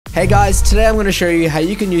Hey guys, today I'm going to show you how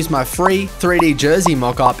you can use my free 3D jersey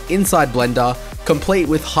mockup inside Blender, complete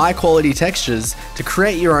with high quality textures to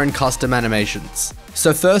create your own custom animations.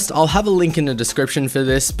 So first, I'll have a link in the description for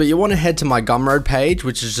this, but you want to head to my Gumroad page,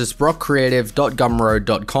 which is just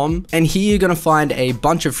rockcreative.gumroad.com, and here you're going to find a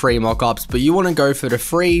bunch of free mockups, but you want to go for the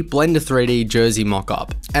free Blender3D jersey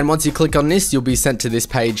mockup. And once you click on this, you'll be sent to this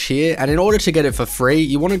page here, and in order to get it for free,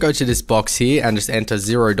 you want to go to this box here and just enter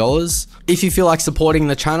 $0. If you feel like supporting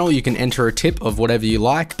the channel, you can enter a tip of whatever you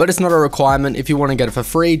like, but it's not a requirement. If you want to get it for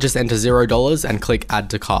free, just enter $0 and click add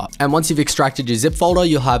to cart. And once you've extracted your zip folder,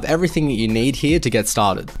 you'll have everything that you need here to get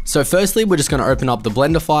started. So firstly, we're just going to open up the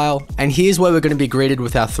Blender file, and here's where we're going to be greeted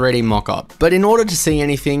with our 3D mockup. But in order to see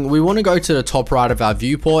anything, we want to go to the top right of our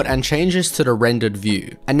viewport and change this to the rendered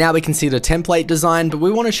view. And now we can see the template design, but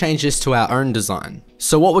we want to change this to our own design.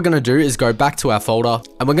 So what we're going to do is go back to our folder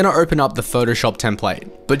and we're going to open up the Photoshop template.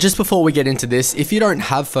 But just before we get into this, if you don't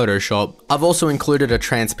have Photoshop, I've also included a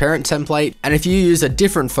transparent template. And if you use a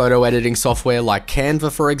different photo editing software like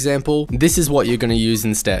Canva, for example, this is what you're going to use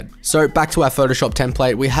instead. So back to our Photoshop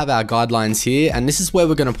template, we have our guidelines here, and this is where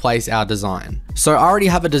we're going to place our design. So I already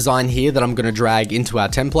have a design here that I'm going to drag into our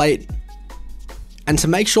template. And to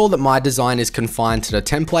make sure that my design is confined to the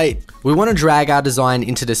template, we want to drag our design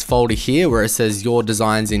into this folder here where it says your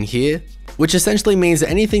designs in here, which essentially means that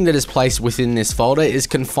anything that is placed within this folder is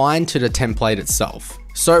confined to the template itself.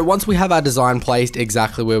 So once we have our design placed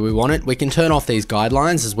exactly where we want it, we can turn off these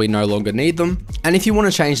guidelines as we no longer need them. And if you want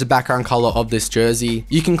to change the background color of this jersey,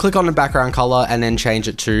 you can click on the background color and then change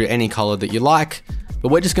it to any color that you like, but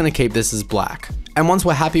we're just going to keep this as black. And once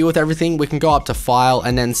we're happy with everything, we can go up to File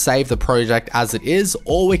and then save the project as it is,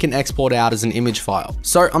 or we can export out as an image file.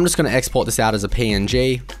 So I'm just going to export this out as a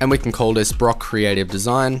PNG, and we can call this Brock Creative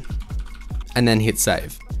Design, and then hit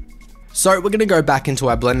save. So we're going to go back into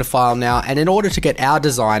our Blender file now, and in order to get our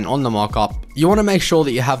design on the mockup, you want to make sure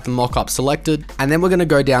that you have the mockup selected, and then we're going to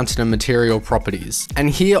go down to the material properties. And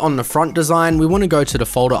here on the front design, we want to go to the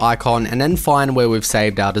folder icon and then find where we've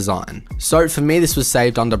saved our design. So for me, this was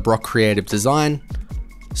saved under Brock Creative Design.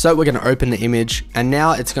 So we're going to open the image, and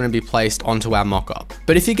now it's going to be placed onto our mockup.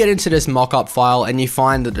 But if you get into this mockup file and you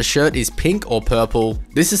find that the shirt is pink or purple,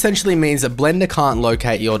 this essentially means that Blender can't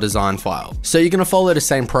locate your design file. So you're going to follow the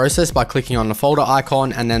same process by clicking on the folder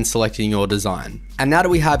icon and then selecting your design. And now that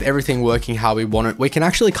we have everything working how we want it, we can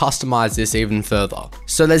actually customize this even further.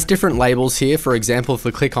 So there's different labels here. For example, if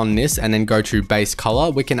we click on this and then go to base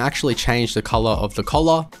color, we can actually change the color of the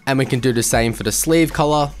collar, and we can do the same for the sleeve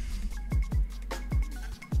color.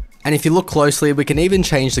 And if you look closely, we can even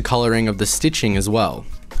change the coloring of the stitching as well.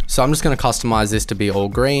 So I'm just going to customize this to be all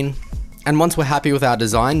green. And once we're happy with our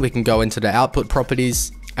design, we can go into the output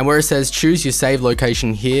properties, and where it says choose your save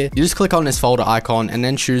location here, you just click on this folder icon and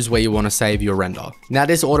then choose where you want to save your render. Now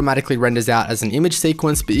this automatically renders out as an image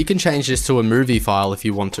sequence, but you can change this to a movie file if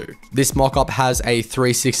you want to. This mockup has a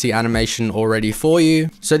 360 animation already for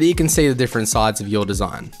you, so that you can see the different sides of your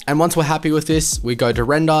design. And once we're happy with this, we go to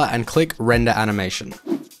render and click render animation.